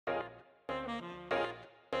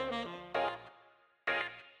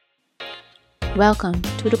Welcome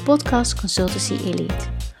to the podcast Consultancy Elite.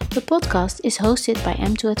 The podcast is hosted by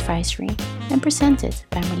M2 Advisory and presented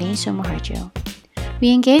by Marleen Somoharjo.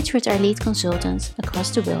 We engage with our lead consultants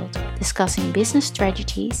across the world, discussing business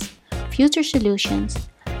strategies, future solutions,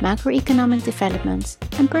 macroeconomic developments,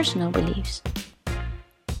 and personal beliefs.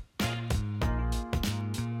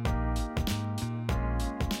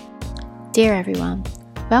 Dear everyone,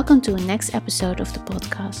 welcome to the next episode of the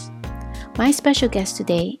podcast. My special guest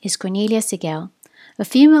today is Cornelia Segel, a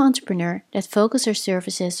female entrepreneur that focuses her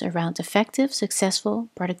services around effective, successful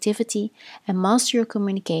productivity and mastery of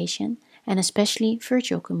communication, and especially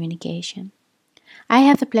virtual communication. I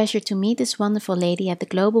had the pleasure to meet this wonderful lady at the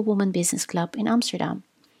Global Woman Business Club in Amsterdam.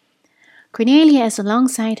 Cornelia is,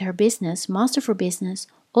 alongside her business, Master for Business,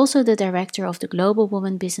 also the director of the Global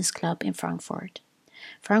Woman Business Club in Frankfurt.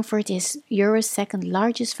 Frankfurt is Europe's second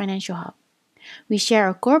largest financial hub. We share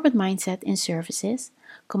a corporate mindset in services,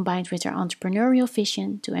 combined with our entrepreneurial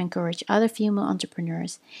vision to encourage other female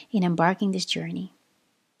entrepreneurs in embarking this journey.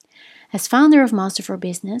 As founder of Master for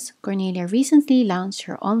Business, Cornelia recently launched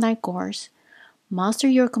her online course, Master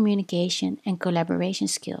Your Communication and Collaboration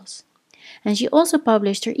Skills. And she also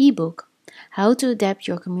published her ebook, How to Adapt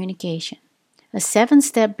Your Communication, a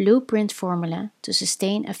 7-step blueprint formula to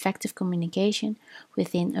sustain effective communication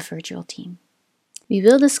within a virtual team. We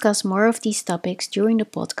will discuss more of these topics during the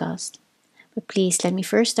podcast, but please let me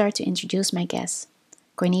first start to introduce my guest,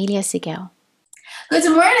 Cornelia Segel. Good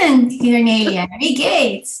morning, Cornelia. Wie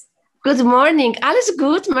geht's? Good morning. Alles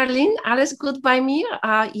gut, Marleen? Alles gut bei mir?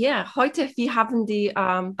 Heute wir haben die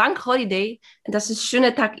Bank Holiday. Das ist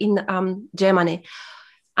schöner Tag in Germany.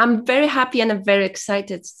 I'm very happy and I'm very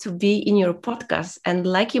excited to be in your podcast. And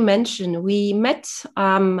like you mentioned, we met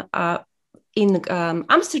in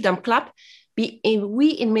Amsterdam Club. We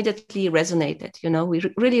immediately resonated. We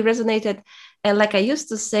really resonated. And like I used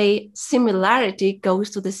to say, similarity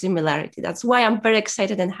goes to the similarity. That's why I'm very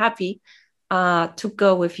excited and happy to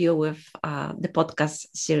go with you with the podcast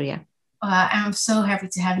series. I'm so happy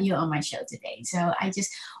to have you on my show today. So I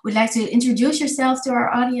just would like to introduce yourself to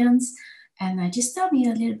our audience and just tell me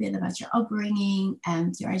a little bit about your upbringing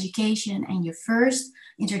and your education and your first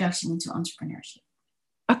introduction into entrepreneurship.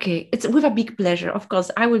 Okay, it's with a big pleasure. Of course,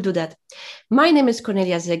 I will do that. My name is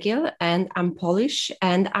Cornelia Segel and I'm Polish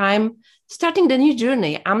and I'm starting the new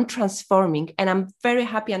journey. I'm transforming and I'm very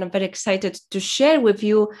happy and I'm very excited to share with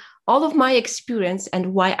you all of my experience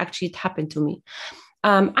and why actually it happened to me.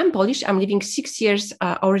 I'm Polish. I'm living 6 years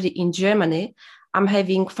already in Germany. I'm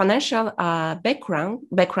having financial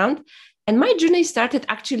background. And my journey started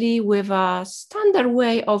actually with a standard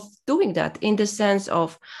way of doing that in the sense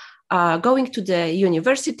of going to the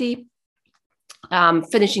university,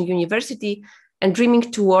 finishing university, and dreaming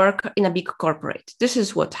to work in a big corporate. This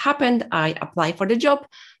is what happened. I applied for the job.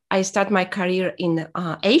 I started my career in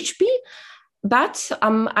HP, but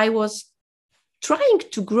I was trying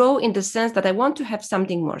to grow in the sense that I want to have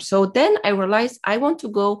something more. So then I realized I want to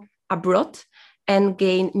go abroad and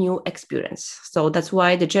gain new experience. So that's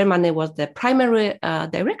why the Germany was the primary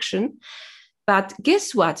direction. But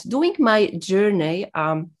guess what? Doing my journey,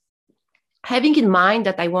 having in mind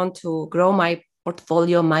that I want to grow my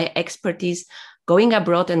portfolio, my expertise, going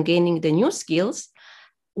abroad and gaining the new skills,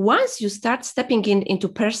 once you start stepping into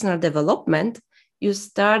personal development, you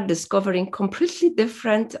start discovering completely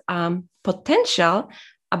different potential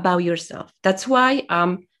about yourself. That's why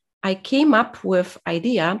I came up with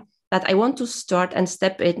idea that I want to start and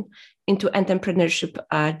step into entrepreneurship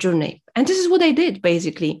journey. And this is what I did,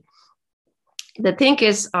 basically. The thing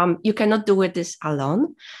is, you cannot do this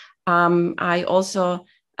alone. I also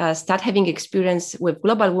start having experience with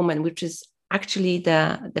Global Woman, which is actually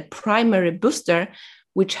the primary booster,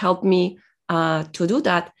 which helped me to do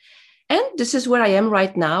that. And this is where I am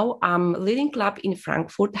right now. I'm leading club in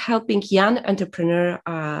Frankfurt, helping young entrepreneur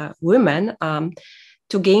women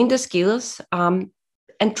to gain the skills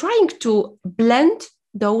and trying to blend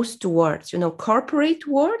those two words, corporate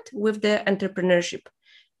world with the entrepreneurship.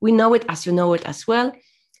 We know it as you know it as well.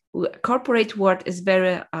 Corporate world is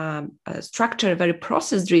very structured, very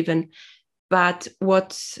process driven. But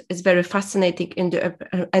what is very fascinating in the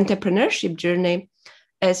entrepreneurship journey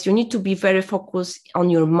is you need to be very focused on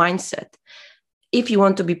your mindset. If you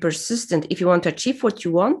want to be persistent, if you want to achieve what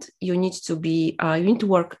you want, you need to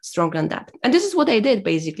work strong on that. And this is what I did,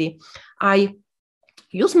 basically. I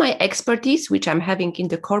use my expertise, which I'm having in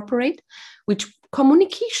the corporate, which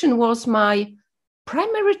communication was my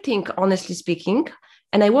primary thing, honestly speaking.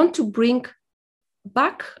 And I want to bring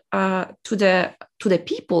back to the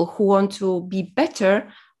people who want to be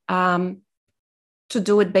better to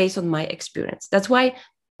do it based on my experience. That's why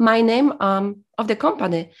my name of the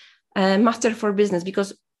company, Master for Business,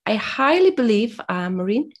 because I highly believe,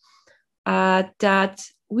 Maureen, that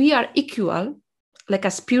we are equal, like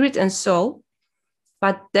a spirit and soul,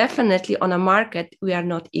 but definitely on a market, we are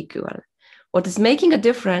not equal. What is making a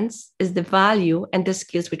difference is the value and the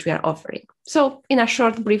skills which we are offering. So in a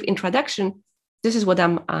short, brief introduction, this is what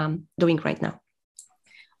I'm doing right now.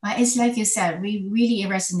 Well, it's like you said, we really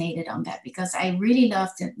resonated on that, because I really love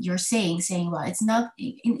that you're saying, well, it's not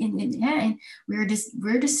we're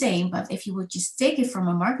the same, but if you would just take it from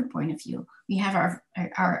a market point of view, we have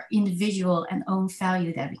our individual and own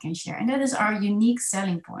value that we can share. And that is our unique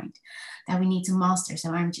selling point that we need to master.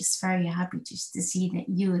 So I'm just very happy just to see that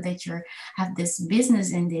you have this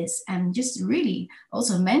business in this, and just really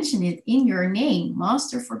also mention it in your name,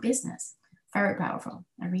 Master for Business. Very powerful.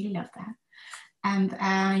 I really love that. And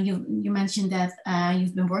you mentioned that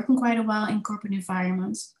you've been working quite a while in corporate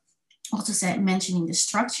environments. Also mentioning the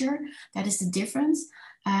structure, that is the difference.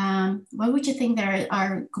 What would you think there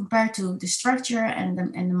are, compared to the structure and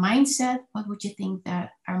the mindset, what would you think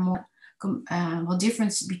that are more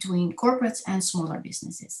difference between corporates and smaller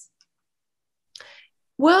businesses?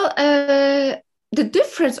 Well, the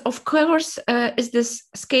difference, of course, is this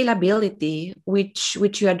scalability, which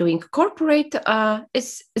you are doing. Corporate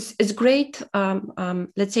is great,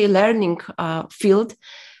 let's say, learning field.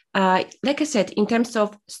 Like I said, in terms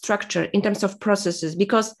of structure, in terms of processes,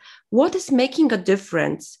 because what is making a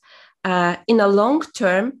difference in a long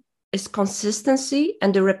term is consistency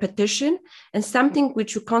and the repetition, and something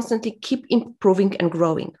which you constantly keep improving and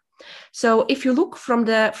growing. So if you look from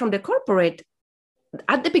the corporate,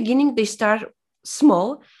 at the beginning, they start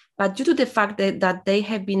small, but due to the fact that they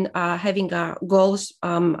have been having goals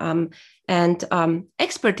and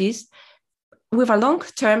expertise, with a long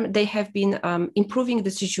term, they have been improving the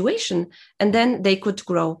situation, and then they could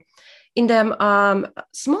grow. In the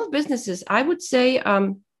small businesses, I would say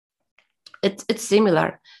it's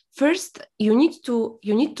similar. First, you need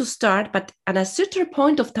to start, but at a certain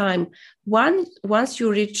point of time, once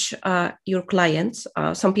you reach your clients,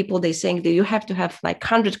 some people, they saying that you have to have like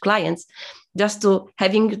 100 clients just to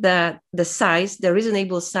having the size, the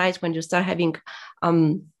reasonable size, when you start having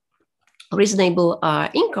reasonable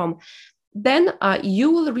income, then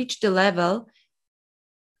you will reach the level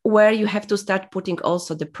where you have to start putting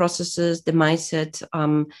also the processes, the mindset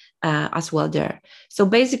as well there. So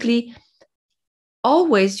basically,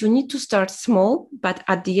 always you need to start small, but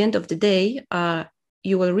at the end of the day,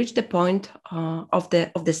 you will reach the point of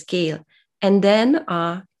the scale, and then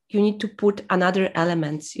you need to put another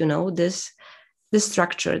elements, this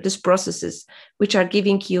structure, these processes, which are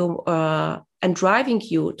giving you and driving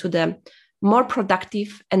you to the more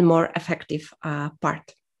productive and more effective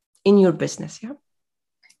part in your business. Yeah.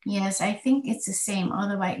 Yes, I think it's the same.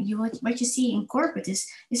 Otherwise, what you see in corporate is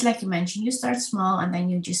like you mentioned, you start small and then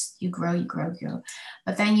you grow.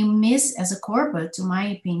 But then you miss, as a corporate, to my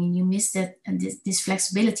opinion, you miss that and this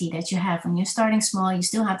flexibility that you have. When you're starting small, you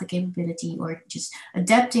still have the capability or just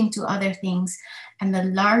adapting to other things. And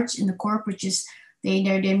the corporate just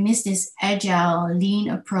they miss this agile, lean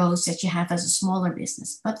approach that you have as a smaller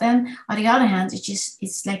business. But then on the other hand,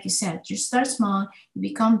 it's like you said, you start small, you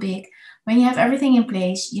become big. When you have everything in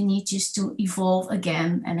place, you need just to evolve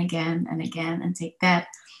again and again and again, and take that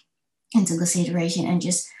into consideration and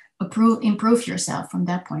just improve yourself from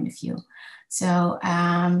that point of view. So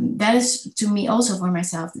that is, to me, also for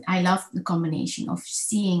myself, I love the combination of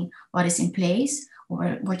seeing what is in place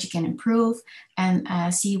or what you can improve, and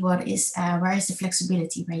see where is the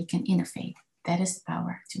flexibility, where you can innovate. That is the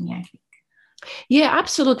power, to me, I think. Yeah,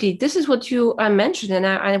 absolutely. This is what you mentioned, and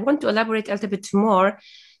I want to elaborate a little bit more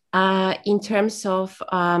in terms of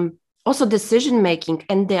also decision making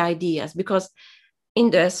and the ideas, because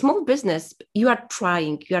in the small business, you are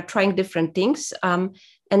trying different things,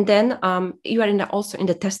 and then you are also in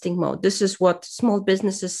the testing mode. This is what small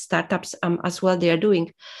businesses, startups as well, they are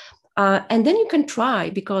doing. And then you can try,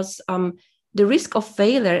 because the risk of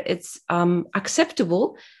failure, it's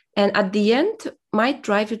acceptable, and at the end might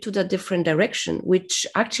drive you to the different direction, which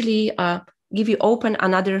actually give you open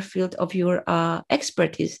another field of your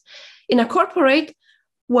expertise. In a corporate,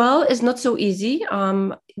 well, it's not so easy.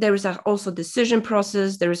 There is also decision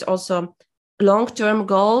process. There is also long-term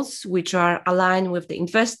goals, which are aligned with the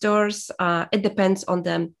investors. It depends on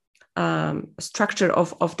the structure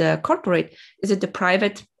of the corporate. Is it the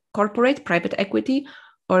private corporate, private equity,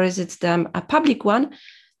 or is it a public one?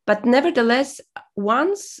 But nevertheless,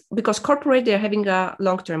 because corporate, they're having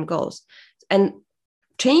long-term goals, and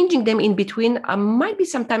changing them in between might be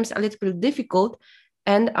sometimes a little bit difficult.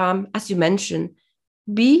 And as you mentioned,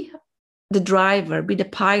 be the driver, be the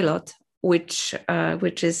pilot which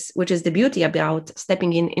is the beauty about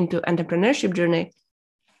stepping into entrepreneurship journey.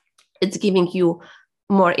 It's giving you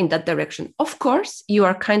more in that direction. Of course, you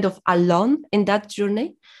are kind of alone in that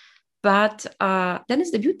journey, but then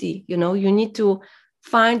is the beauty. You need to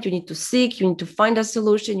seek, you need to find a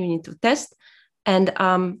solution, you need to test. And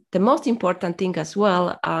the most important thing as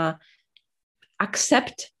well,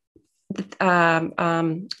 accept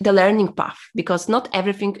the learning path, because not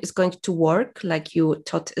everything is going to work like you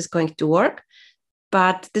thought is going to work.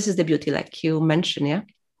 But this is the beauty, like you mentioned, yeah?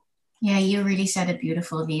 Yeah, you really said it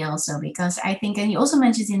beautifully also, because I think, and you also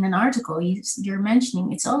mentioned in an article, you're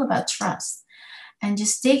mentioning it's all about trust. And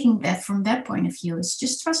just taking that from that point of view, it's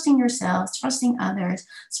just trusting yourself, trusting others,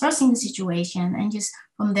 trusting the situation. And just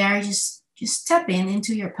from there, just step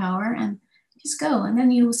into your power and just go. And then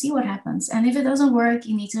you will see what happens. And if it doesn't work,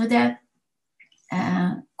 you need to adapt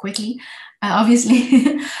quickly,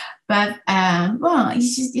 obviously. But well,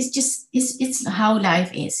 it's how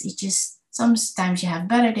life is. It's just, sometimes you have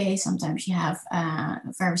better days, sometimes you have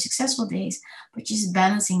very successful days, but just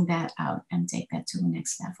balancing that out and take that to the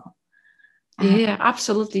next level. Yeah,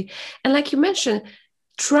 absolutely. And like you mentioned,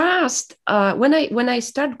 trust, when I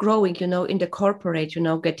start growing, in the corporate,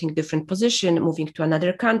 getting different position, moving to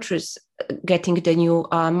another countries, getting the new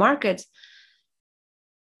markets,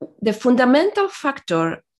 the fundamental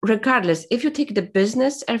factor, regardless, if you take the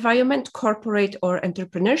business environment, corporate or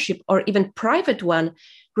entrepreneurship, or even private one,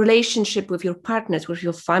 relationship with your partners, with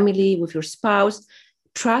your family, with your spouse,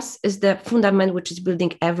 trust is the fundament which is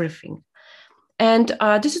building everything. And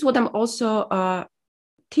this is what I'm also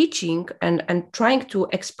teaching and trying to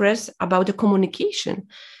express about the communication,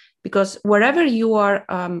 because wherever you are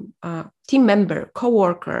a team member,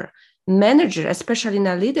 coworker, manager, especially in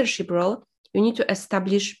a leadership role, you need to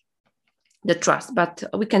establish the trust. But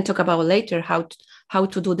we can talk about later how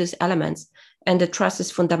to do these elements. And the trust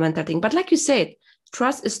is fundamental thing. But like you said,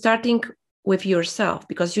 trust is starting with yourself,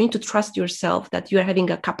 because you need to trust yourself that you are having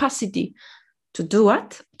a capacity to do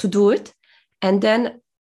it. And then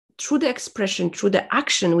through the expression, through the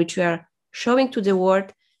action which you are showing to the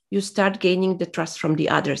world, you start gaining the trust from the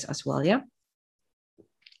others as well, yeah?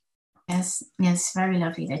 Yes, very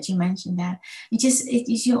lovely that you mentioned that. You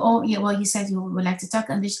said you would like to talk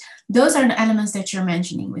on this. Those are the elements that you're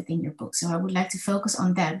mentioning within your book. So I would like to focus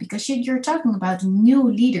on that, because you're talking about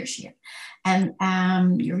new leadership, and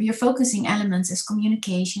you're focusing elements as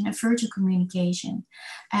communication and virtual communication.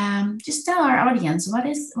 Just tell our audience, what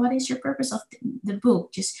is your purpose of the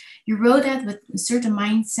book? Just, you wrote that with a certain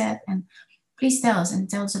mindset, and please tell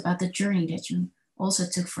us about the journey that you also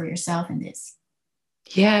took for yourself in this.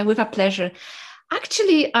 Yeah, with a pleasure.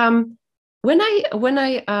 Actually, what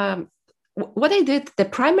I did, the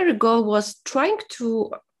primary goal was trying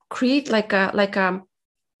to create like a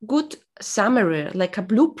good summary, like a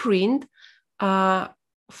blueprint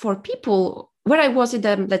for people where I was in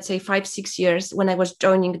them, let's say 5-6 years when I was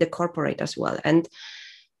joining the corporate as well. And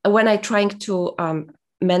when I trying to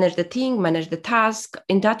manage the team, manage the task.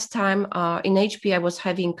 In that time, in HP, I was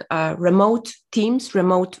having remote teams,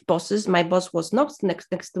 remote bosses. My boss was not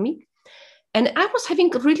next to me. And I was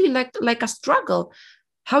having really like a struggle,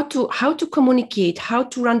 how to communicate, how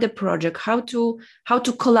to run the project, how to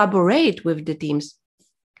collaborate with the teams.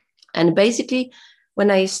 And basically,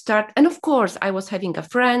 when I start, and of course, I was having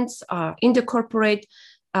friends in the corporate,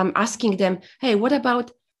 asking them, hey, what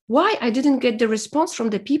about why I didn't get the response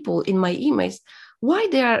from the people in my emails? Why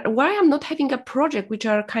I'm not having a project which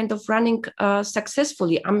are kind of running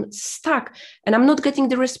successfully? I'm stuck and I'm not getting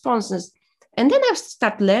the responses. And then I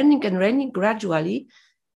start learning gradually.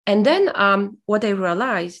 And then what I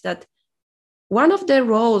realized that one of the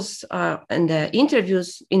roles in the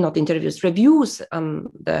reviews,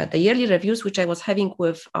 the yearly reviews, which I was having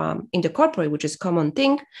with in the corporate, which is common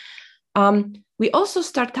thing, we also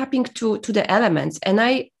start tapping to the elements. And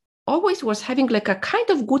I always was having like a kind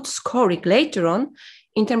of good scoring later on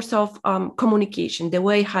in terms of communication, the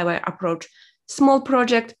way how I approach small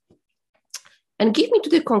project, and give me to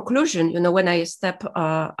the conclusion, when I step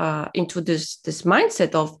into this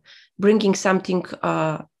mindset of bringing something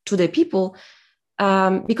to the people,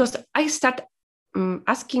 because I start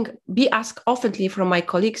be asked oftenly from my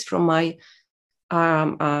colleagues, from my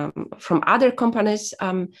from other companies,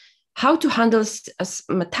 how to handle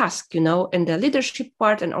a task, in the leadership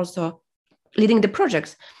part and also leading the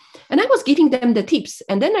projects. And I was giving them the tips.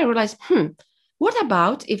 And then I realized, what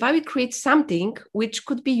about if I would create something which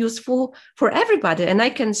could be useful for everybody, and I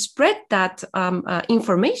can spread that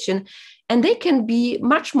information, and they can be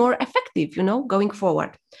much more effective, going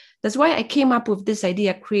forward. That's why I came up with this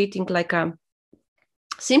idea, creating like a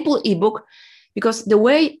simple ebook, because the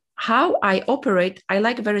way how I operate, I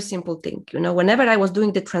like a very simple thing. Whenever I was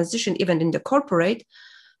doing the transition, even in the corporate,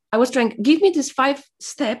 I was trying, give me these 5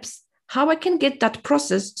 steps, how I can get that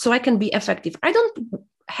process so I can be effective. I don't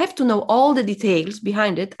have to know all the details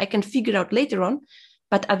behind it. I can figure out later on,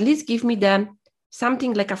 but at least give me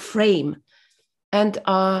something like a frame. And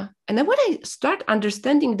then when I start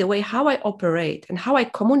understanding the way how I operate and how I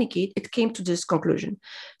communicate, it came to this conclusion.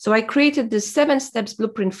 So I created the 7 steps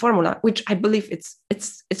blueprint formula, which I believe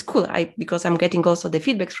it's cool because I'm getting also the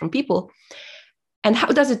feedbacks from people. And how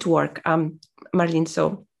does it work, Marlene?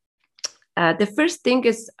 So the first thing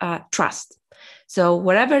is trust. So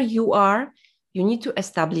wherever you are, you need to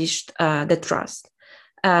establish the trust.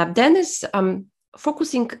 Then is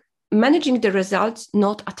managing the results,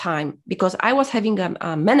 not a time, because I was having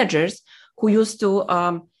managers who used to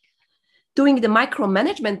doing the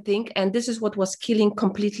micromanagement thing, and this is what was killing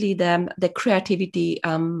completely the creativity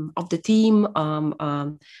of the team,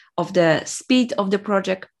 of the speed of the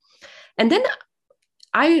project. And then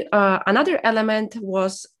another element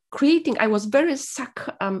was creating. I was very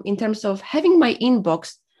stuck in terms of having my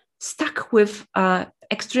inbox stuck with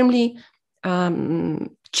extremely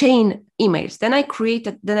chain emails. Then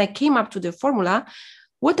I came up to the formula.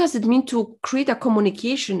 What does it mean to create a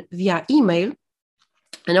communication via email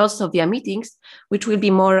and also via meetings, which will be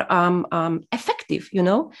more effective,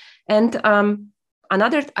 And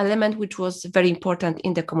another element which was very important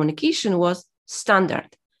in the communication was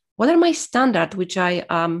standard. What are my standards which I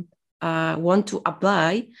want to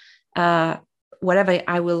apply wherever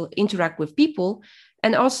I will interact with people?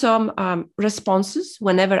 And also responses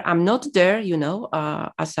whenever I'm not there,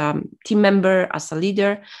 as a team member, as a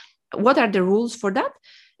leader. What are the rules for that?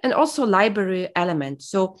 And also library elements.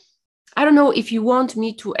 So I don't know if you want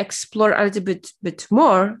me to explore a little bit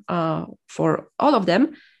more for all of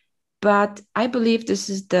them, but I believe this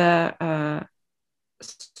is the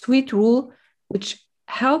sweet rule which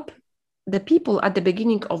help the people at the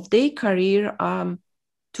beginning of their career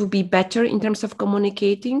to be better in terms of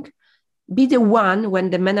communicating. Be the one when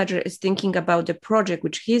the manager is thinking about the project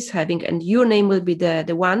which he's having, and your name will be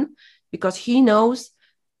the one, because he knows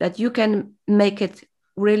that you can make it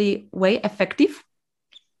really way effective.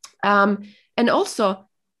 And also,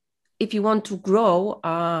 if you want to grow,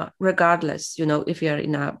 regardless, if you're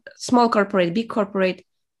in a small corporate, big corporate,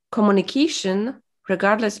 communication,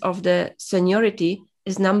 regardless of the seniority,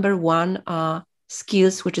 is number one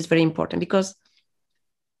skills, which is very important, because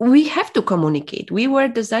we have to communicate. We were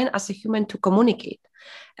designed as a human to communicate.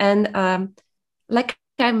 And like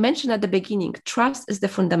I mentioned at the beginning, trust is the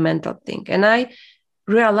fundamental thing. And I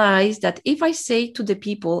realized that if I say to the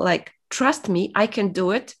people, like, trust me, I can do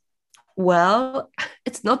it, well,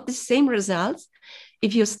 it's not the same results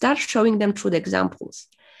if you start showing them through the examples.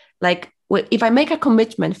 Like, if I make a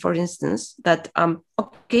commitment, for instance, that,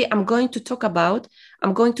 okay, I'm going to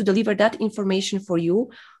deliver that information for you,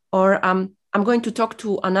 or I'm going to talk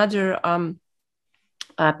to another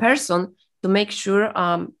person to make sure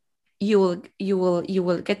you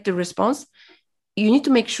will get the response. You need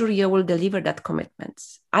to make sure you will deliver that commitment.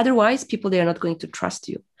 Otherwise, people, they are not going to trust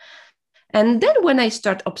you. And then when I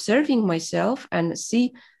start observing myself and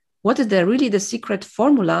see what is really the secret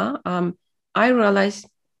formula, I realize,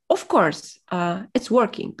 of course, it's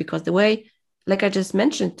working, because the way, like I just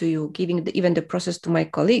mentioned to you, giving even the process to my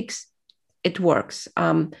colleagues, it works.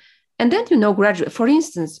 And then, gradually, for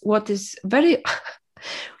instance, what is very,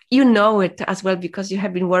 it as well, because you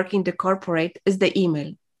have been working the corporate, is the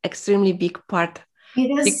email. Extremely big part. It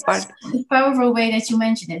is such a powerful way that you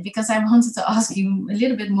mentioned it, because I wanted to ask you a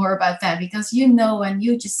little bit more about that, because when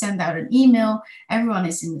you just send out an email, everyone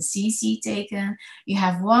is in the CC taken. You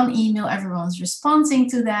have one email, everyone's responding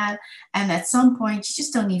to that. And at some point, you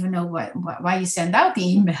just don't even know why you send out the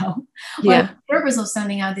email. Yeah. What's the purpose of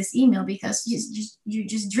sending out this email? Because you're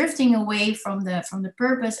just drifting away from the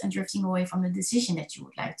purpose and drifting away from the decision that you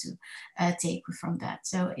would like to take from that.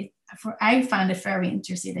 So I found it very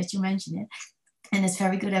interesting that you mentioned it. And it's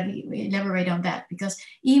very good that we elaborate on that, because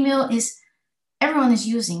email everyone is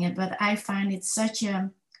using it, but I find it such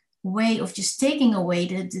a way of just taking away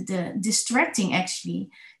the distracting actually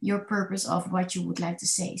your purpose of what you would like to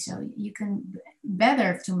say. So you can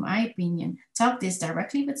better, to my opinion, talk this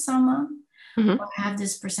directly with someone, or have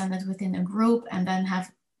this presented within a group, and then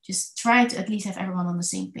just try to at least have everyone on the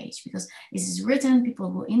same page, because this is written,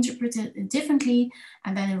 people will interpret it differently,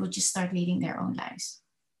 and then it will just start leading their own lives.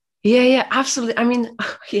 Yeah, absolutely. I mean,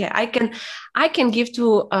 yeah, I can give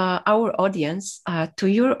to our audience, to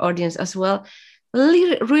your audience as well,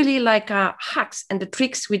 really like hacks and the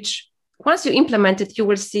tricks, which once you implement it, you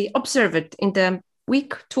will see, observe it in the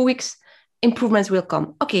week, 2 weeks, improvements will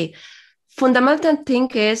come. Okay, fundamental thing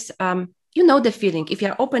is, you know the feeling. If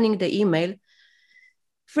you're opening the email,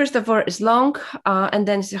 first of all, it's long, and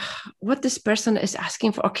then what this person is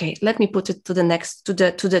asking for. Okay, let me put it to the next, to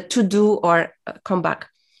the to do or come back.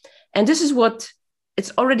 And this is what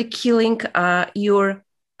it's already killing your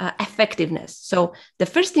effectiveness. So the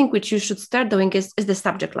first thing which you should start doing is the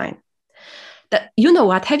subject line. That, you know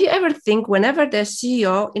what? Have you ever think whenever the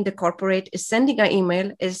CEO in the corporate is sending an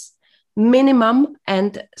email is minimum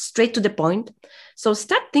and straight to the point? So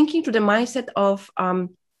start thinking to the mindset of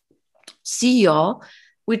CEO,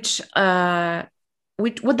 which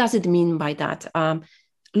what does it mean by that?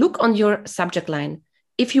 Look on your subject line.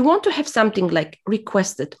 If you want to have something like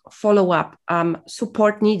requested, follow up,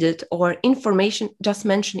 support needed, or information just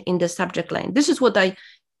mentioned in the subject line. This is what I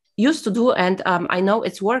used to do, and I know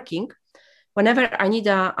it's working. Whenever I need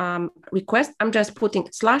a request, I'm just putting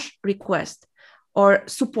 /request or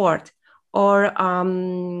support or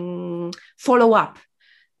follow up.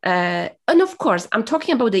 And of course, I'm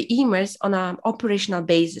talking about the emails on an operational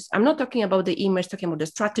basis. I'm not talking about the emails talking about the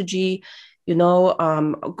strategy,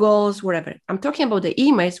 goals, whatever. I'm talking about the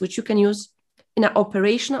emails which you can use in an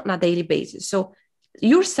operational on a daily basis. So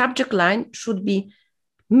your subject line should be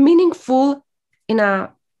meaningful in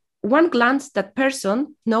a one glance. That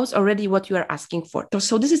person knows already what you are asking for.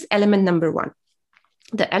 So this is element number one.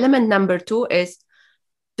 The element number two is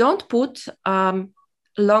don't put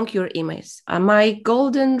long your emails. My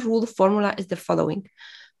golden rule formula is the following.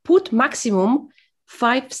 Put maximum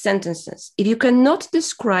 5 sentences. If you cannot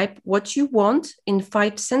describe what you want in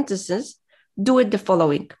 5 sentences, do it the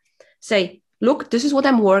following. Say, look, this is what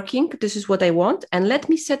I'm working, this is what I want, and let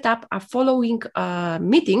me set up a following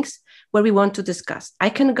meetings where we want to discuss. I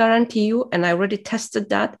can guarantee you, and I already tested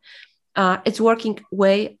that, it's working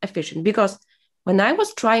way efficient. Because when I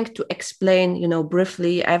was trying to explain,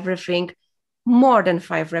 briefly everything, more than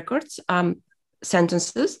 5 records,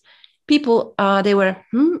 sentences, people, they were,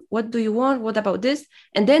 what do you want? What about this?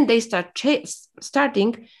 And then they start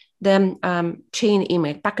starting the chain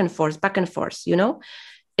email, back and forth.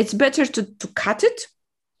 It's better to cut it,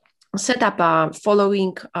 set up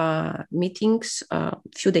following meetings a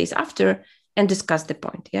few days after and discuss the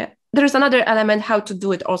point. Yeah, there is another element how to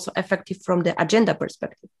do it also effective from the agenda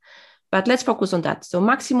perspective. But let's focus on that. So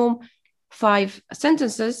maximum 5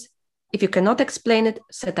 sentences. If you cannot explain it,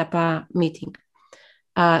 set up a meeting.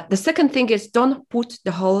 The second thing is don't put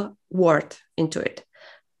the whole word into it,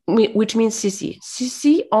 which means CC.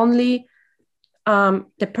 CC only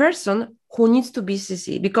the person who needs to be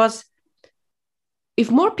CC, because if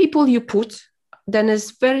more people you put, then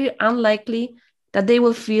it's very unlikely that they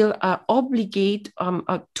will feel obligated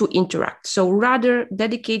to interact. So rather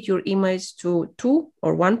dedicate your emails to 2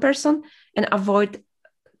 or 1 person and avoid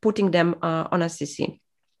putting them on a CC.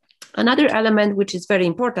 Another element which is very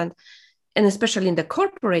important, and especially in the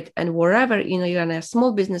corporate and wherever you're in a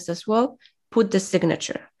small business as well, put the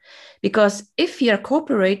signature. Because if you're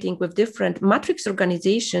cooperating with different matrix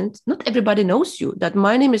organizations, not everybody knows you. That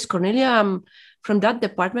my name is Cornelia, I'm from that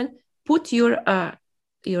department. Put your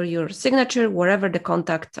signature wherever the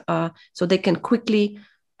contact, so they can quickly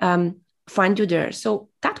find you there. So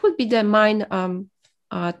that would be the mine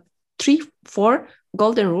 3-4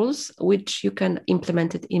 golden rules, which you can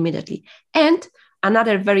implement it immediately. And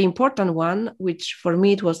another very important one, which for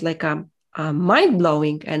me it was like a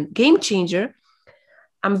mind-blowing and game changer.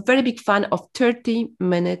 I'm a very big fan of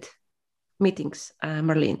 30-minute meetings,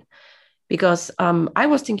 Marlene, because I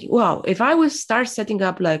was thinking, wow, if I will start setting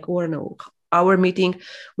up like, our meeting,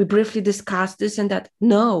 we briefly discuss this and that.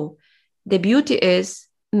 No, the beauty is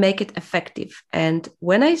make it effective. And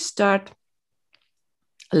when I start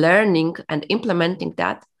learning and implementing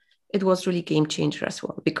that, it was really game changer as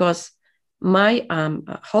well, because my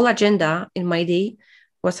whole agenda in my day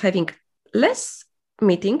was having less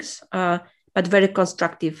meetings, but very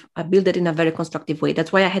constructive. I built it in a very constructive way.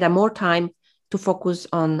 That's why I had more time to focus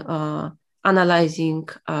on analyzing,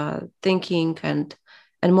 thinking, and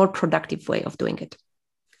more productive way of doing it.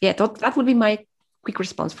 Yeah, that would be my quick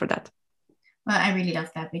response for that. Well, I really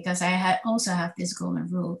love that, because I also have this golden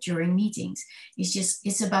rule during meetings.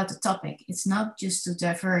 It's about the topic. It's not just to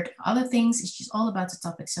divert other things. It's just all about the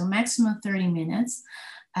topic. So maximum 30 minutes.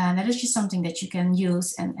 That is just something that you can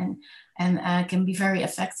use and can be very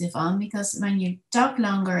effective on, because when you talk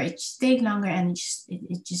longer, it just takes longer, and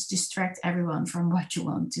it just distracts everyone from what you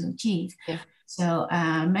want to achieve. Yeah. So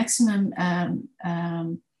maximum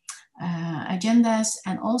agendas,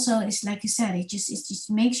 and also it's like you said, it just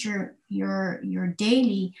makes your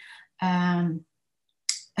daily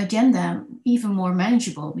agenda even more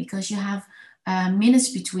manageable, because you have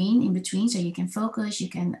minutes in between, so you can focus, you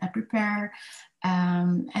can prepare,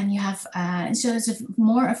 And you have, so it's a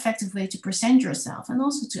more effective way to present yourself and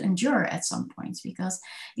also to endure at some points, because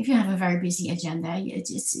if you have a very busy agenda,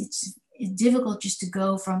 it's difficult just to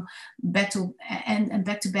go from back to and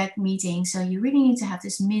back to back meetings. So you really need to have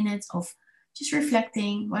this minute of just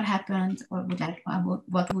reflecting what happened, what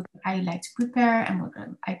would I like to prepare, and what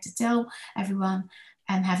I'd like to tell everyone,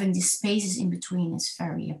 and having these spaces in between is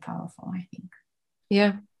very powerful, I think.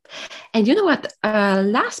 Yeah. And you know what,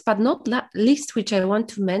 last but not least, which I want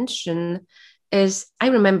to mention is, I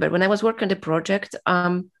remember when I was working on the project,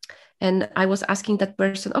 and I was asking that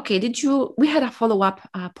person, okay, we had a follow-up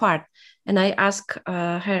part. And I asked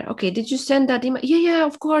her, okay, did you send that email? Yeah,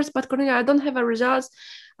 of course. But Cornelia, I don't have a results.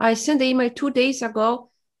 I sent the email 2 days ago.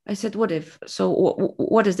 I said, what if? So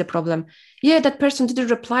what is the problem? Yeah, that person didn't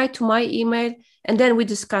reply to my email. And then we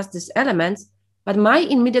discussed these elements. But my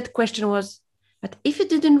immediate question was, but if you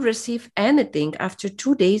didn't receive anything after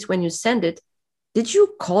 2 days when you send it, did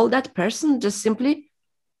you call that person just simply?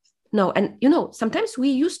 No. And, sometimes we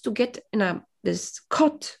used to get in this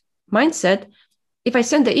caught mindset. If I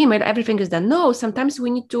send the email, everything is done. No, sometimes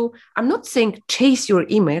we need to, I'm not saying chase your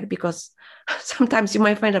email, because sometimes you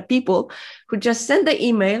might find that people who just send the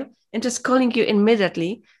email and just calling you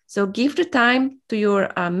immediately. So give the time to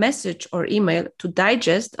your message or email to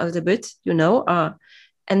digest a little bit,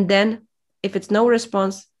 and then if it's no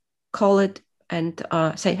response, call it and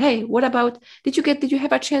say, hey, what about, did you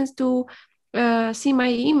have a chance to see my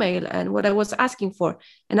email and what I was asking for?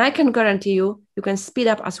 And I can guarantee you can speed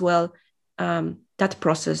up as well that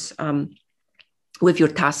process with your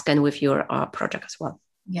task and with your project as well.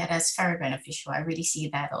 Yeah, that's very beneficial. I really see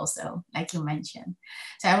that also, like you mentioned.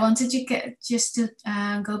 So I wanted to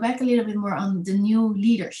go back a little bit more on the new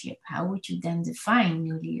leadership. How would you then define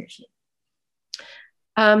new leadership?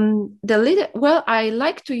 I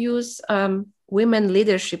like to use women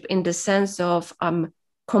leadership in the sense of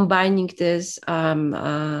combining this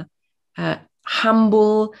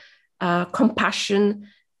humble, compassion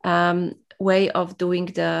way of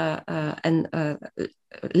doing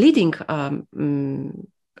leading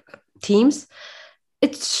teams.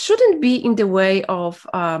 It shouldn't be in the way of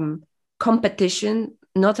competition,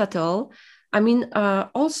 not at all. I mean,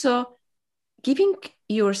 also giving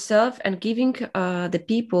yourself and giving the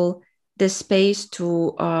people the space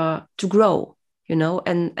to grow,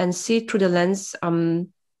 and see through the lens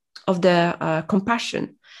of the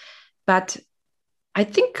compassion. But I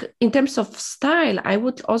think in terms of style, I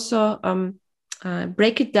would also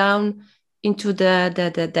break it down into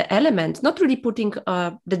the elements, not really putting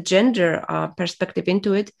the gender perspective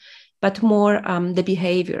into it, but more the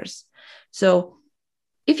behaviors. So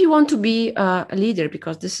if you want to be a leader,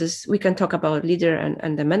 because we can talk about leader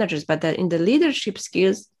and the managers, but in the leadership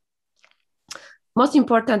skills, most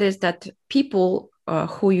important is that people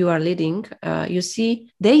who you are leading,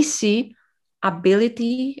 they see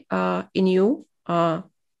ability in you,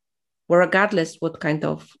 regardless what kind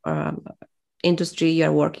of industry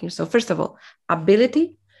you're working. So first of all,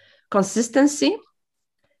 ability, consistency,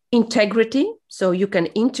 integrity. So you can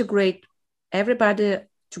integrate everybody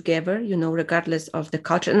together, regardless of the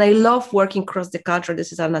culture. And I love working across the culture.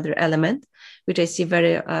 This is another element, which I see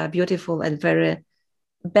very beautiful and very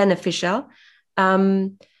beneficial.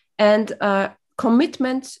 And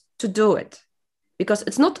commitment to do it, because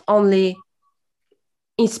it's not only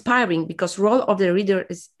inspiring, because role of the leader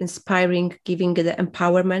is inspiring, giving the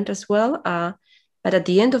empowerment as well. But at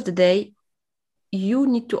the end of the day, you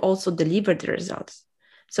need to also deliver the results.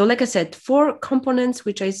 So like I said, 4 components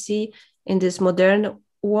which I see in this modern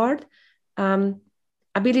world: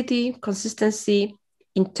 ability, consistency,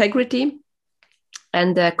 integrity,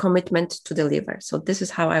 and the commitment to deliver. So this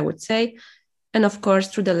is how I would say. And of course,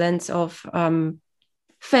 through the lens of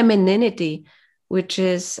femininity, which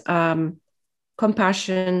is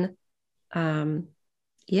compassion.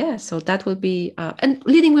 So that will be, and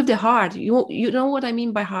leading with the heart. You know what I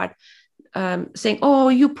mean by heart? Saying, oh,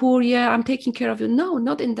 you poor, yeah, I'm taking care of you. No,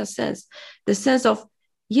 not in the sense. The sense of,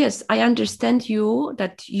 yes, I understand you,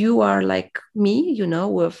 that you are like me,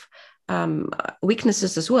 with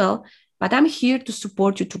weaknesses as well, but I'm here to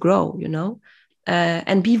support you to grow,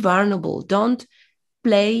 and be vulnerable. Don't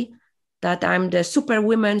play that I'm the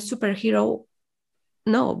superwoman, superhero.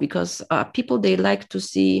 No, because people, they like to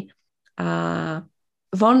see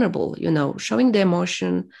vulnerable, showing the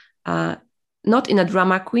emotion, not in a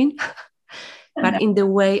drama queen, but in the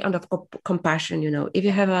way of compassion. If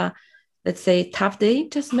you have a, let's say, tough day,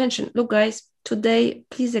 just mention, look, guys, today,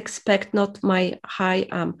 please expect not my high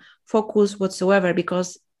focus whatsoever,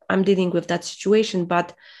 because I'm dealing with that situation,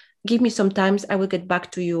 but give me some time, I will get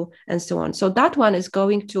back to you, and so on. So that one is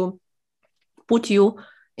going to put you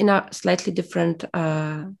in a slightly different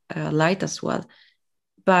light as well.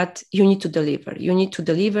 But you need to deliver. You need to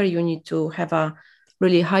deliver. You need to have a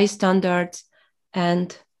really high standards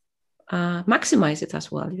and maximize it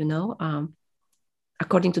as well,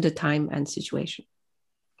 according to the time and situation.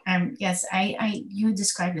 Yes, you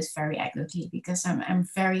described this very accurately, because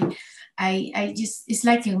I just, it's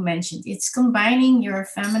like you mentioned, it's combining your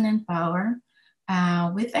feminine power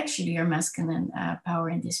with actually your masculine power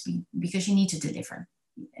in this, because you need to deliver.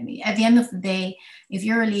 I mean, at the end of the day, if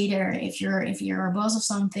you're a leader, if you're a boss of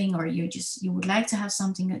something, or you would like to have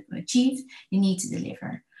something achieved, you need to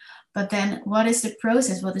deliver. But then what is the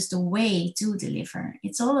process? What is the way to deliver?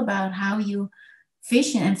 It's all about how you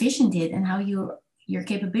envisioned it, and how your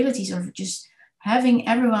capabilities of just having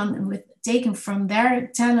everyone taken from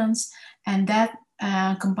their talents, and that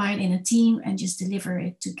combined in a team, and just deliver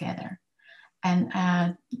it together, and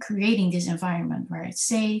creating this environment where it's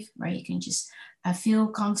safe, where you can just feel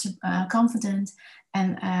confident, and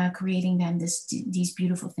creating then these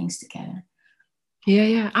beautiful things together.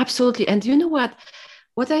 Yeah, absolutely. And you know what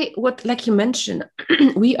like you mentioned,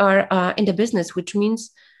 we are in the business, which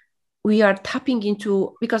means we are tapping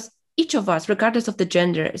into, because each of us, regardless of the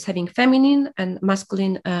gender, is having feminine and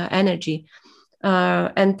masculine energy.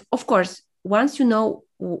 And of course, once you know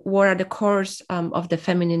what are the cores of the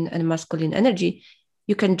feminine and masculine energy,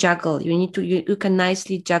 you can juggle. You can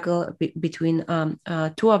nicely juggle between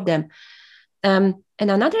two of them. And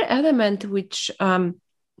another element which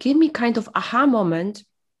gave me kind of aha moment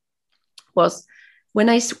was when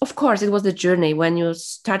of course, it was the journey when you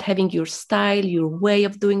start having your style, your way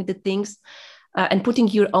of doing the things, and putting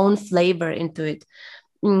your own flavor into it,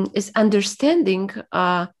 is understanding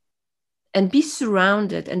and be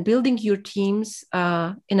surrounded and building your teams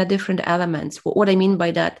in a different elements. What I mean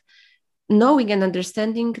by that, knowing and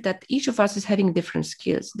understanding that each of us is having different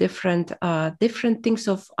skills, different things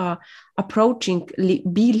of approaching,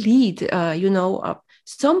 be lead.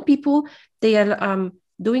 Some people, they are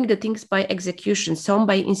doing the things by execution, some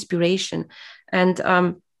by inspiration. And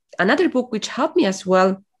another book which helped me as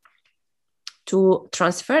well to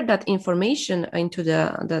transfer that information into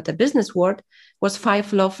the business world was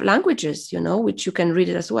 5 Love Languages, which you can read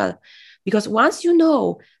it as well. Because once you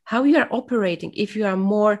know how you are operating, if you are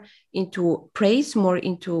more into praise, more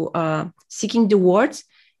into seeking the words,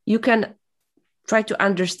 you can try to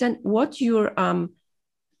understand what your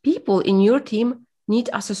people in your team need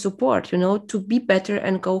as a support, to be better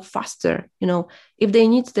and go faster. If they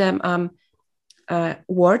need them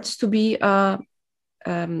words to be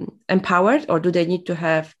empowered, or do they need to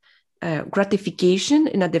have gratification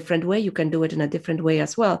in a different way, you can do it in a different way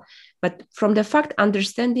as well. But from the fact,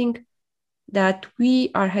 understanding that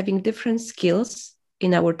we are having different skills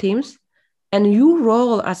in our teams, and your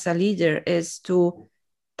role as a leader is to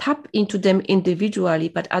tap into them individually,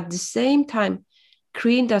 but at the same time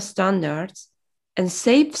create the standards and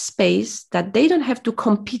safe space that they don't have to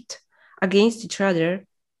compete against each other,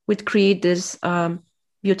 which create these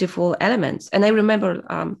beautiful elements. And I remember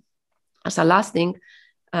as a last thing,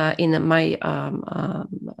 in my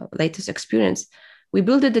latest experience, we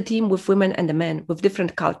built the team with women and the men with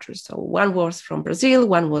different cultures. So one was from Brazil,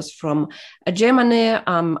 one was from Germany,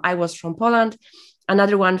 I was from Poland,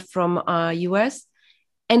 another one from US.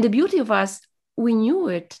 And the beauty of us, we knew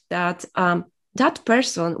it that that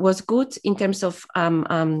person was good in terms of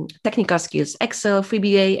technical skills, Excel,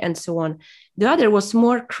 VBA, and so on. The other was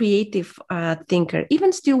more creative thinker,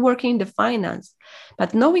 even still working in the finance.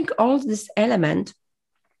 But knowing all this element,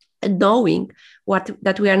 and knowing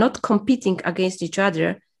that we are not competing against each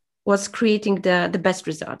other, was creating the best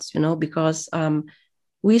results, because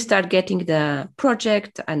we start getting the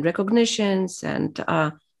project and recognitions, and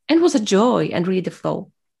it was a joy and really the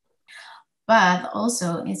flow. But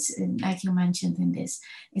also, it's like you mentioned in this,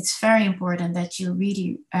 it's very important that you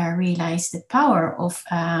really realize the power of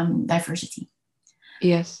diversity.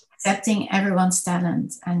 Yes. Accepting everyone's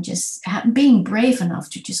talent, and just being brave enough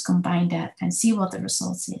to just combine that and see what the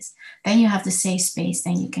results is. Then you have the safe space,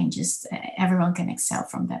 then you can just, everyone can excel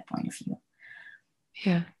from that point of view.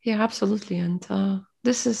 Yeah, absolutely. And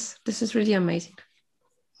this is really amazing.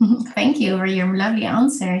 Thank you for your lovely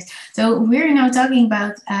answers. So we're now talking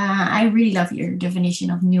about, I really love your definition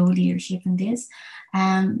of new leadership in this.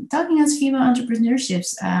 Talking as female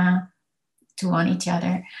entrepreneurships to on each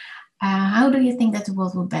other, how do you think that the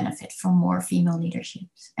world will benefit from more female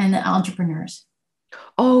leaderships and entrepreneurs?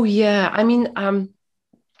 Oh yeah, I mean,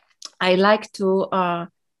 I like to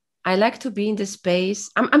be in the space.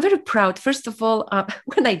 I'm very proud. First of all,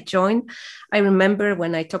 when I joined, I remember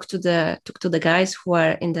when I talked to the guys who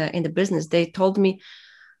are in the business, they told me,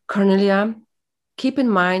 Cornelia, keep in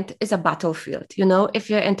mind, it's a battlefield. You know, if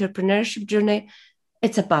your entrepreneurship journey,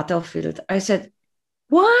 it's a battlefield. I said,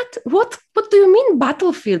 what do you mean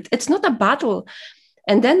battlefield? It's not a battle.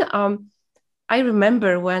 And then I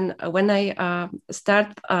remember when I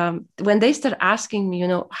when they start asking me, you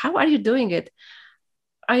know, how are you doing it?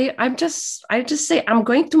 I just say, I'm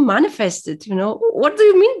going to manifest it. You know, what do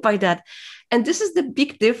you mean by that? And this is the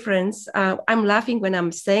big difference. I'm laughing when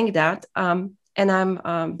I'm saying that, and I'm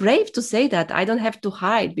brave to say that. I don't have to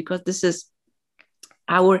hide, because this is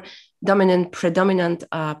our predominant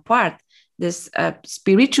part, this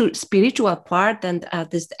spiritual part, and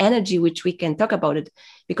this energy which we can talk about it.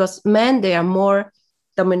 Because men, they are more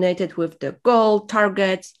dominated with the goal,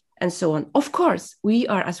 targets, and so on. Of course, we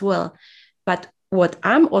are as well. But what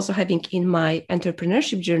I'm also having in my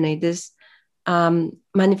entrepreneurship journey, this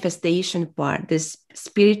manifestation part, this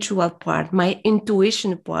spiritual part, my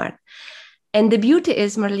intuition part. And the beauty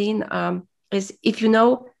is, Marlene, is if you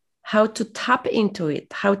know how to tap into it,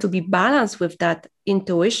 how to be balanced with that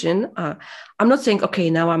intuition. I'm not saying, okay,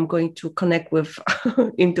 now I'm going to connect with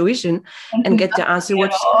intuition and get the answer.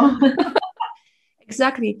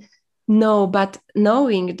 Exactly. No, but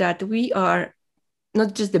knowing that we are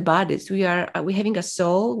not just the bodies, we having a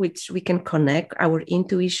soul which we can connect, our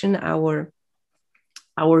intuition, our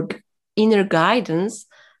inner guidance.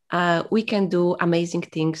 We can do amazing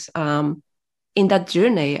things in that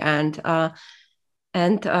journey.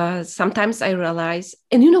 And sometimes I realize,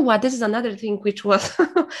 and you know what, this is another thing which was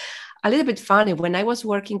a little bit funny when I was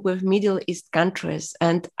working with Middle East countries,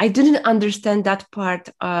 and I didn't understand that part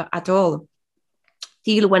at all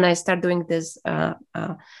till when I started doing this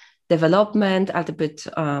development, a little bit,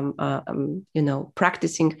 you know,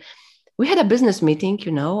 practicing. We had a business meeting,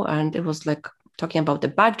 you know, and it was like talking about the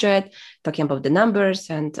budget, talking about the numbers,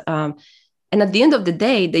 and at the end of the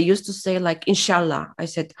day, they used to say like, Inshallah. I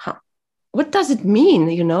said, huh, what does it mean,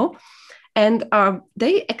 you know? And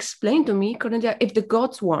they explained to me, Cornelia, if the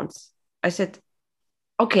God wants. I said,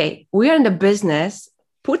 okay, we are in the business.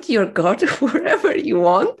 Put your God wherever you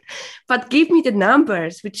want, but give me the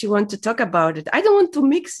numbers which you want to talk about it. I don't want to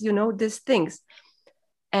mix, you know, these things.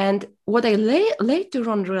 And what I later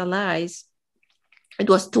on realized, it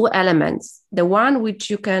was two elements. The one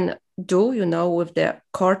which you can do, you know, with the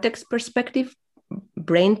cortex perspective,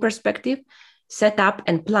 brain perspective, set up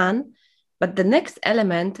and plan. But the next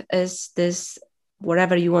element is this,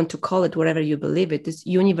 whatever you want to call it, whatever you believe it, this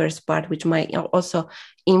universe part, which might also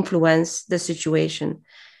influence the situation.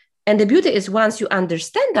 And the beauty is, once you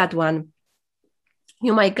understand that one,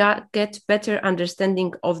 you might get better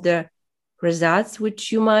understanding of the results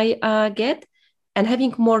which you might get, and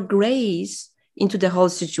having more grace into the whole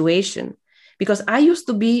situation. Because I used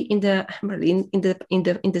to be in the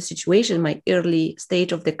situation, my early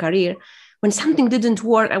stage of the career, when something didn't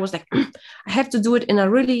work, I was like, I have to do it in a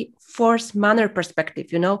really forced manner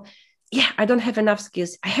perspective, you know? Yeah, I don't have enough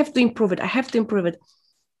skills. I have to improve it.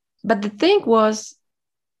 But the thing was,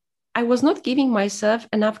 I was not giving myself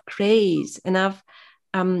enough grace, enough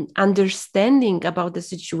understanding about the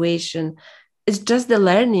situation. It's just the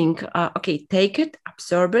learning. Okay, take it,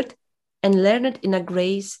 absorb it, and learn it in a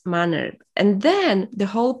grace manner. And then the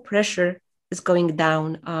whole pressure is going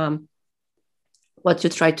down. What you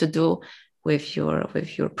try to do with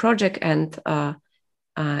your project and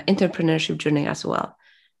entrepreneurship journey as well.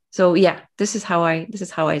 So yeah, this is how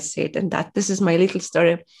I see it, and that this is my little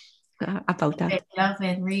story about that.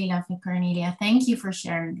 Really love it, Cornelia. Thank you for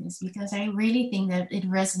sharing this, because I really think that it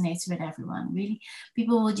resonates with everyone. Really,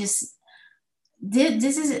 people will just.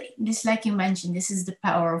 This is like you mentioned. This is the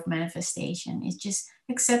power of manifestation. It's just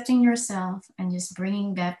accepting yourself and just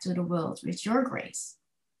bringing that to the world with your grace.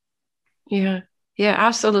 Yeah,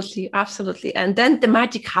 absolutely. And then the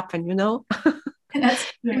magic happened, you know.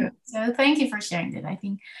 That's true. So thank you for sharing that. I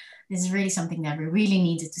think this is really something that we really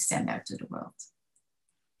needed to send out to the world.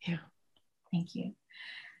 Yeah. Thank you.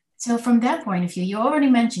 So from that point of view, you already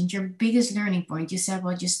mentioned your biggest learning point. You said,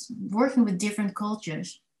 well, just working with different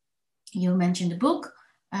cultures. You mentioned the book,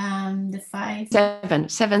 the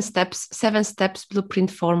 7 steps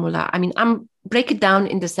blueprint formula. I mean, I'm break it down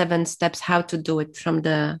in the 7 steps how to do it from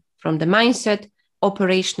the mindset,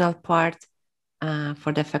 operational part,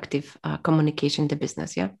 for the effective communication in the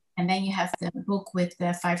business. Yeah. And then you have the book with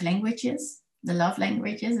the 5 languages, the love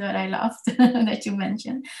languages that I loved that you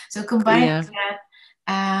mentioned. So combine that.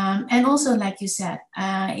 And also, like you said,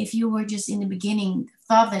 if you were just in the beginning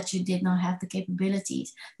thought that you did not have the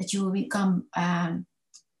capabilities, that you will become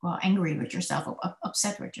angry with yourself or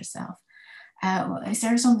upset with yourself. Is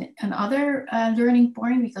there another learning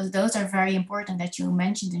point? Because those are very important that you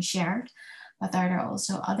mentioned and shared, but are there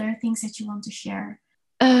also other things that you want to share?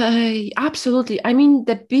 Absolutely. I mean,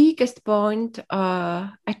 the biggest point,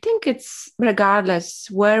 I think it's regardless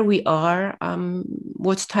where we are,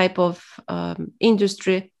 what type of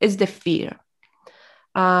industry, is the fear.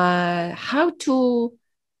 How to,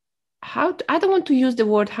 I don't want to use the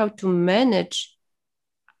word how to manage.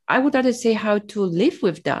 I would rather say how to live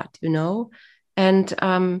with that, and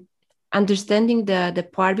understanding the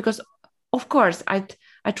part, because of course I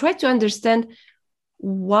try to understand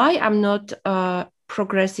why I'm not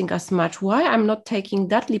progressing as much, why I'm not taking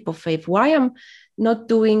that leap of faith, why I'm not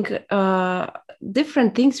doing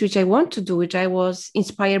different things which I want to do, which I was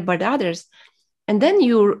inspired by others. And then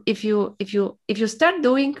if you start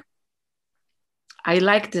doing, I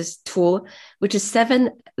like this tool, which is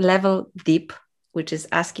 7-level deep, which is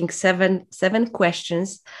asking seven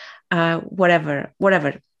questions, whatever.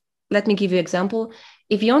 Let me give you an example.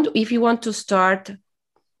 If you want to start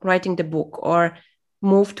writing the book or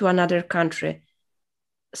move to another country,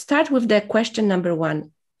 start with the question number 1.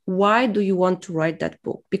 Why do you want to write that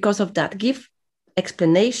book? Because of that. Give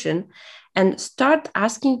explanation and start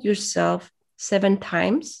asking yourself 7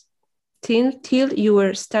 times till you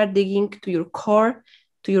will start digging to your core,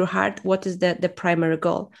 to your heart, what is the primary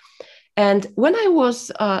goal. And when I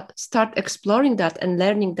was start exploring that and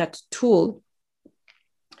learning that tool,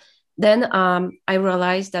 then I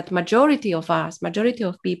realized that majority of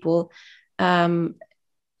people,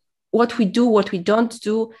 what we do, what we don't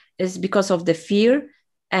do is because of the fear,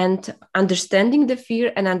 and understanding the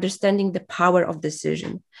fear and understanding the power of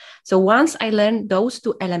decision. So once I learned those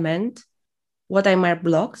 2 elements, what are my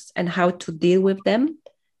blocks and how to deal with them,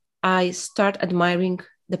 I start admiring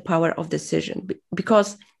the power of decision,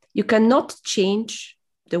 because you cannot change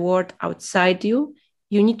the world outside you.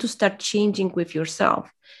 You need to start changing with yourself.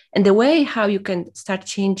 And the way how you can start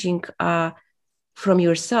changing from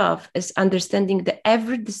yourself is understanding that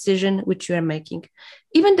every decision which you are making,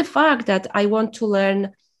 even the fact that I want to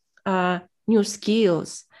learn new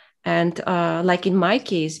skills, and like in my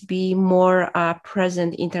case, be more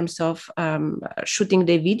present in terms of shooting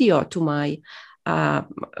the video to my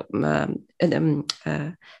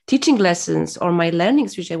teaching lessons or my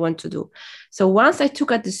learnings, which I want to do. So once I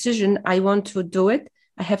took a decision, I want to do it,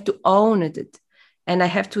 I have to own it, and I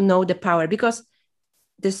have to know the power, because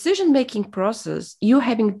decision-making process, you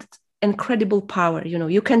having incredible power.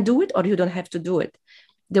 You can do it or you don't have to do it.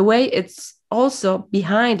 The way it's also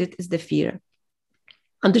behind it is the fear.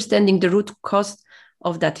 Understanding the root cause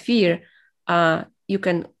of that fear, you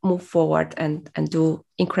can move forward and do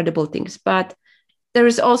incredible things. But there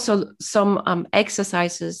is also some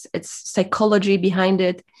exercises, it's psychology behind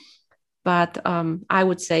it. But I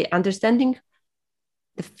would say understanding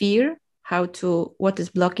the fear, what is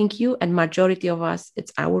blocking you, and majority of us,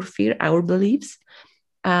 it's our fear, our beliefs.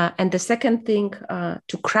 And the second thing,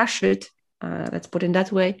 to crush it, let's put it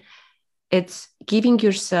that way, it's giving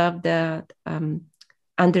yourself the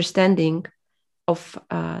understanding of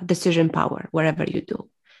decision power wherever you do,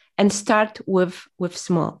 and start with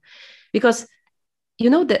small, because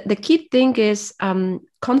the key thing is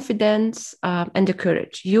confidence and the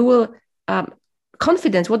courage. You will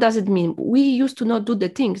confidence. What does it mean? We used to not do the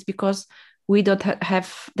things because we don't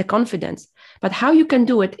have the confidence. But how you can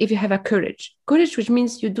do it if you have a courage, which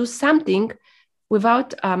means you do something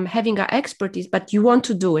without having an expertise, but you want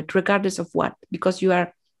to do it regardless of what, because you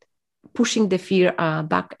are pushing the fear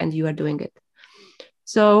back and you are doing it.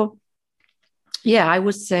 So yeah, I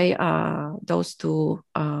would say those 2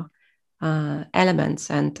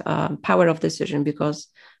 elements, and power of decision, because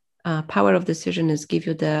power of decision is give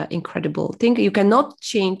you the incredible thing. You cannot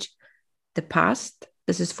change the past,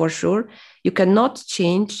 this is for sure. You cannot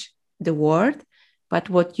change the world, but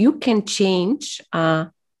what you can change,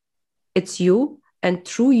 it's you, and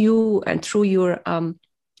through you and through your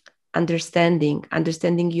understanding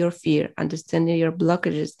your fear, understanding your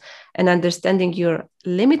blockages, and understanding your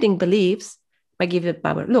limiting beliefs, by give you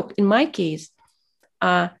power. Look, in my case,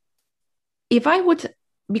 if I would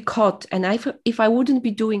be caught, and if I wouldn't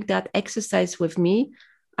be doing that exercise with me,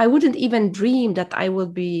 I wouldn't even dream that I will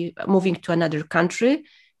be moving to another country,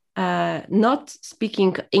 not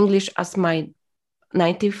speaking English as my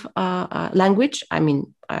native language. I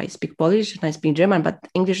mean, I speak Polish and I speak German, but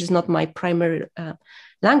English is not my primary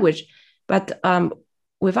language. But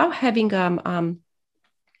without having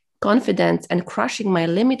confidence and crushing my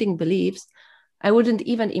limiting beliefs, I wouldn't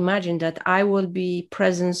even imagine that I will be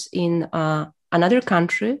present in another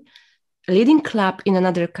country, leading club in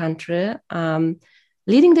another country,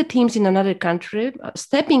 leading the teams in another country,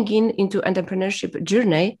 stepping into entrepreneurship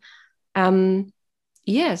journey.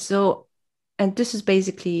 So, and this is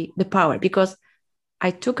basically the power, because I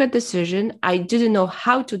took a decision. I didn't know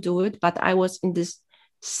how to do it, but I was in this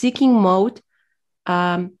seeking mode,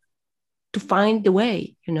 to find the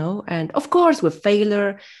way, and of course with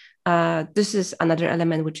failure. This is another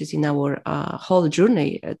element which is in our whole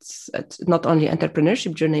journey. It's not only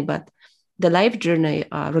entrepreneurship journey, but the life journey,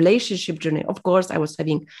 relationship journey. Of course, I was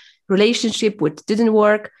having relationship which didn't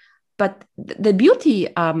work, but the beauty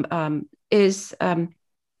is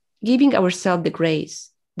giving ourselves the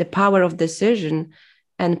grace, the power of decision,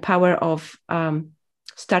 and power of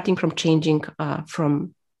starting from changing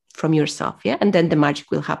from yourself. Yeah, and then the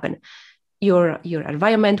magic will happen. Your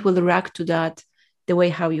environment will react to that. The way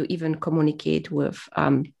how you even communicate with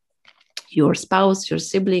your spouse, your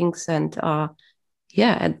siblings, and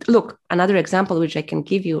and look, another example which I can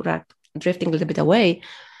give you, right, drifting a little bit away,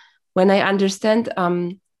 when I understand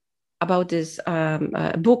about this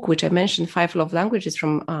book which I mentioned, Five Love Languages,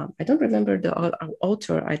 from I don't remember the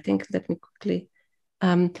author. I think, let me quickly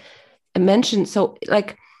mention. So,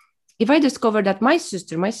 like, if I discover that my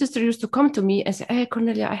sister used to come to me and say, "Hey,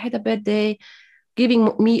 Cornelia, I had a bad day,"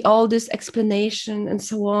 giving me all this explanation and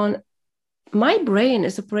so on, my brain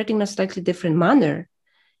is operating in a slightly different manner.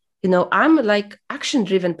 I'm like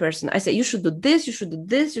action-driven person. I say, you should do this, you should do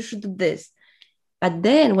this, you should do this. But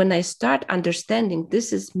then when I start understanding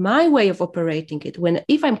this is my way of operating it,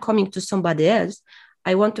 if I'm coming to somebody else,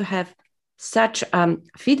 I want to have such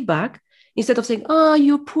feedback, instead of saying, "Oh,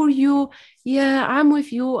 you poor you, yeah, I'm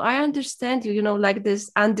with you, I understand you," like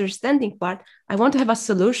this understanding part, I want to have a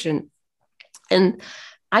solution. And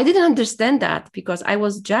I didn't understand that because I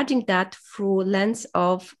was judging that through lens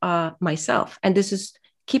of myself. And this is,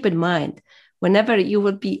 keep in mind, whenever you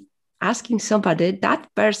will be asking somebody, that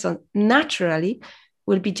person naturally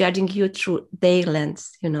will be judging you through their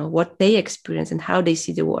lens, what they experience and how they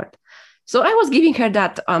see the world. So I was giving her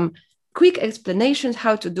that quick explanations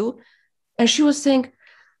how to do. And she was saying,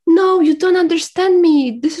 "No, you don't understand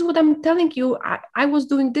me. This is what I'm telling you. I was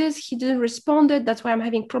doing this. He didn't respond. That's why I'm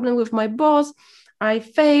having problem with my boss. I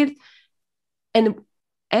failed." And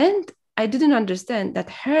I didn't understand that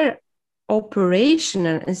her operation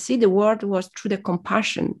and see the world was through the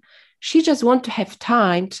compassion. She just want to have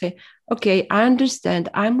time to say, "Okay, I understand.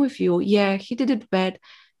 I'm with you. Yeah, he did it bad."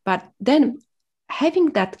 But then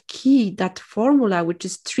having that key, that formula, which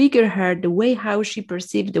is trigger her, the way how she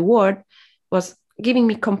perceived the world, was giving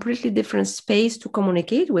me completely different space to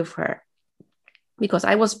communicate with her. Because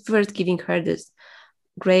I was first giving her this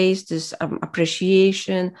grace, this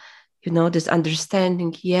appreciation, this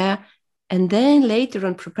understanding. Yeah. And then later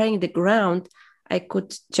on, preparing the ground, I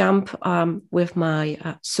could jump with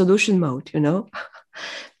my solution mode,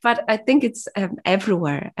 But I think it's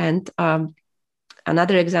everywhere. And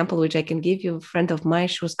another example, which I can give you, a friend of mine,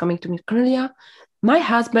 she was coming to me, "Cornelia, my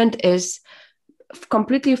husband is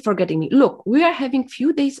completely forgetting me. Look, we are having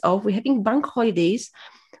few days off. We're having bank holidays."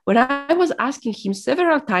 When I was asking him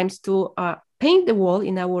several times to paint the wall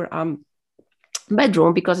in our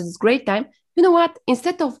bedroom because it's great time, you know what?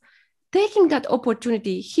 Instead of taking that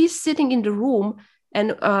opportunity, he's sitting in the room and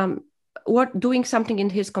doing something in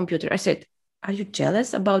his computer. I said, "Are you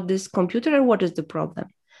jealous about this computer, or what is the problem?"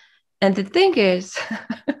 And the thing is,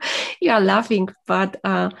 you are laughing, but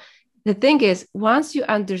the thing is, once you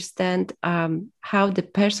understand how the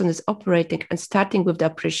person is operating and starting with the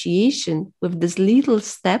appreciation, with this little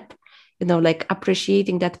step, like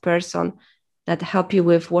appreciating that person that help you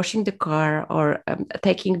with washing the car, or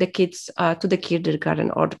taking the kids to the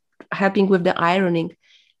kindergarten, or helping with the ironing,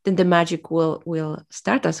 then the magic will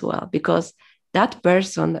start as well, because that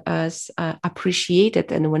person is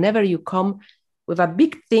appreciated. And whenever you come with a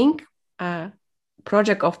big thing,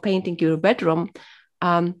 project of painting your bedroom,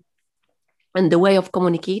 and the way of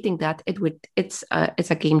communicating that, it's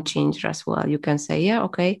a game changer as well. You can say, "Yeah,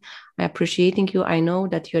 okay, I'm appreciating you. I know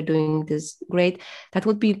that you're doing this great. That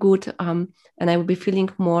would be good, and I would be feeling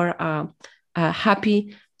more happy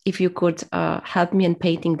if you could help me in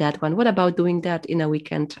painting that one. What about doing that in a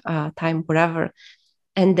weekend time, whatever?"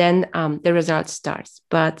 And then the result starts.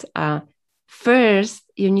 But first,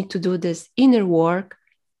 you need to do this inner work,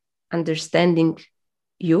 understanding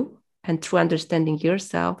you, and through understanding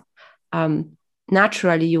yourself,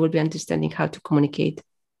 naturally you will be understanding how to communicate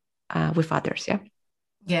with others. Yeah.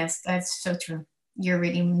 Yes, that's so true. You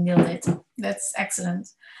really nailed it. That's excellent.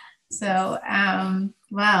 So,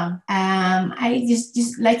 wow. I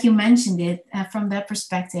just like you mentioned it from that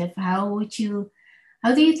perspective. How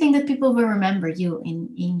do you think that people will remember you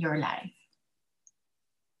in your life?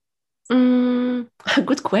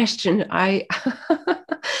 Good question. I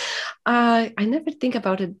never think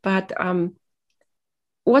about it, but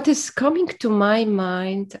what is coming to my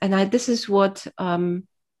mind, and this is what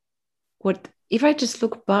if I just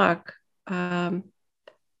look back,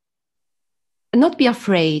 not be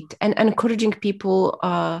afraid, and encouraging people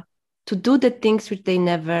to do the things which they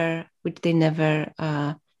never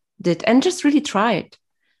did, and just really try it.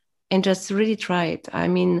 I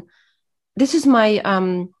mean, this is my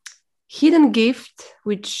hidden gift,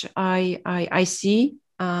 which I see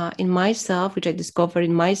in myself, which I discovered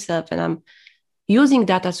in myself, and I'm using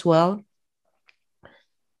that as well.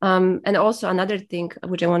 And also another thing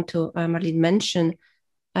which I want to, Marlene, mention,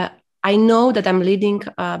 I know that I'm leading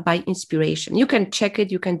by inspiration. You can check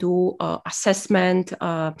it. You can do assessment.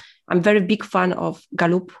 I'm very big fan of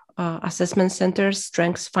Gallup Assessment Center,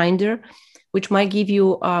 Strengths Finder, which might give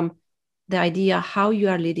you the idea how you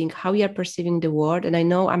are leading, how you are perceiving the world. And I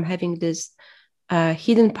know I'm having this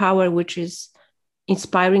hidden power, which is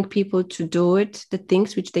inspiring people to do it, the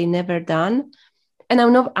things which they never done. And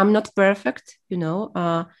I'm not perfect,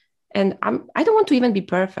 and I don't want to even be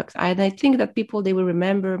perfect. And I think that people, they will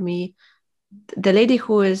remember me, the lady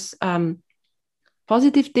who is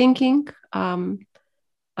positive thinking,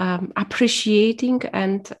 appreciating,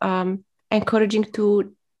 and encouraging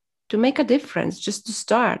to make a difference, just to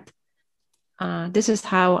start. This is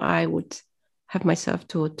how I would have myself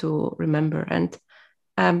to remember. And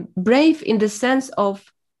brave in the sense of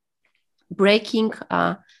breaking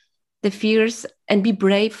the fears, and be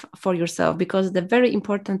brave for yourself, because the very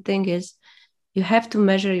important thing is you have to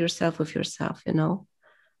measure yourself with yourself,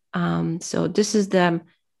 so this is the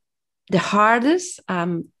hardest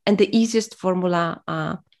and the easiest formula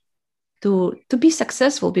to be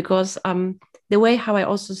successful, because the way how I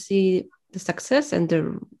also see the success and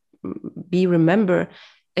the be remember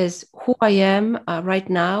is who I am right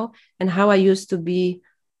now, and how I used to be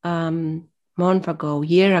month ago,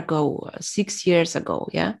 year ago, 6 years ago.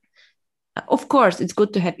 Yeah. Of course, it's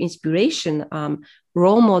good to have inspiration,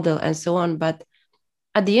 role model, and so on. But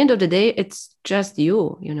at the end of the day, it's just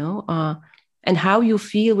you, and how you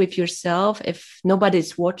feel with yourself. If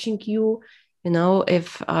nobody's watching you,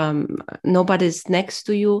 if nobody's next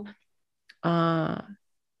to you.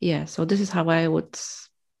 So this is how I would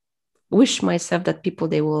wish myself that people,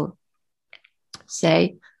 they will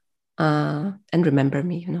say and remember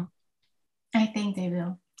me, I think they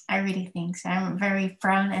will. I really think so. I'm very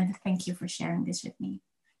proud, and thank you for sharing this with me.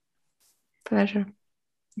 Pleasure.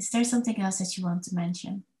 Is there something else that you want to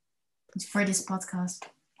mention for this podcast?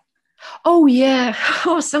 Oh, yeah.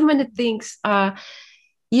 Oh, so many things.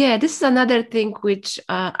 This is another thing which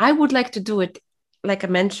I would like to do it, like I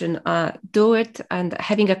mentioned, do it and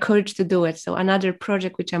having a courage to do it. So another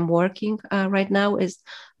project which I'm working right now is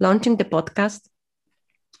launching the podcast,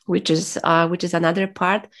 which is another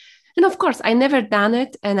part. And of course, I never done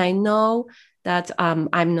it, and I know that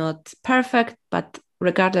I'm not perfect. But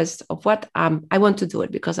regardless of what, I want to do it,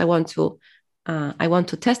 because I want to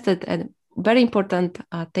test it. And very important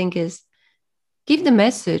thing is give the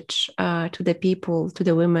message to the people, to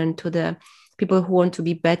the women, to the people who want to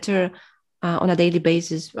be better on a daily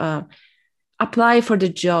basis. Apply for the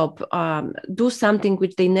job, do something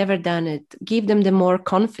which they never done it, give them the more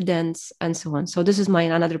confidence, and so on. So this is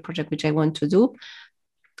another project which I want to do.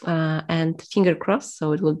 And finger crossed,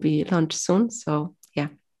 so it will be launched soon. So yeah.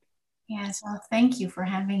 Yes, well, thank you for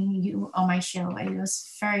having you on my show. It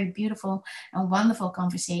was very beautiful and wonderful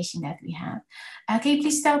conversation that we had. Can you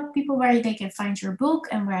please tell people where they can find your book,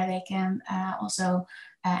 and where they can also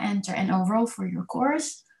enter and enroll for your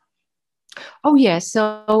course? Oh yeah,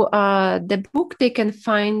 so the book, they can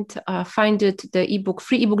find it, the ebook,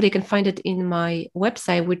 free ebook, they can find it in my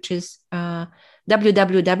website, which is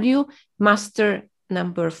www.master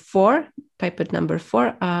number 4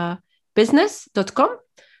 business.com,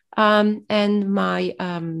 and my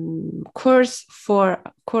course for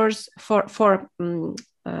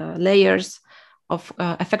layers of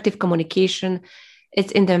effective communication.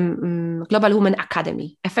 It's in the Global Women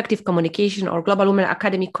Academy, Effective Communication, or Global Women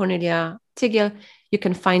Academy, Cornelia Zegel. You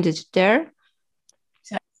can find it there.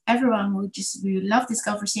 So everyone we love this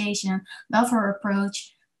conversation, love her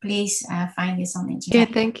approach. Please find this on the internet.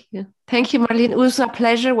 Yeah, thank you. Thank you, Marlene. It was a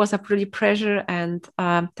pleasure. It was a really pleasure. And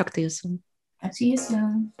talk to you soon. Talk to you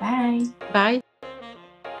soon. Bye. Bye.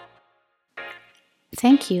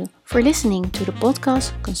 Thank you for listening to the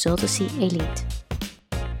podcast Consultancy Elite.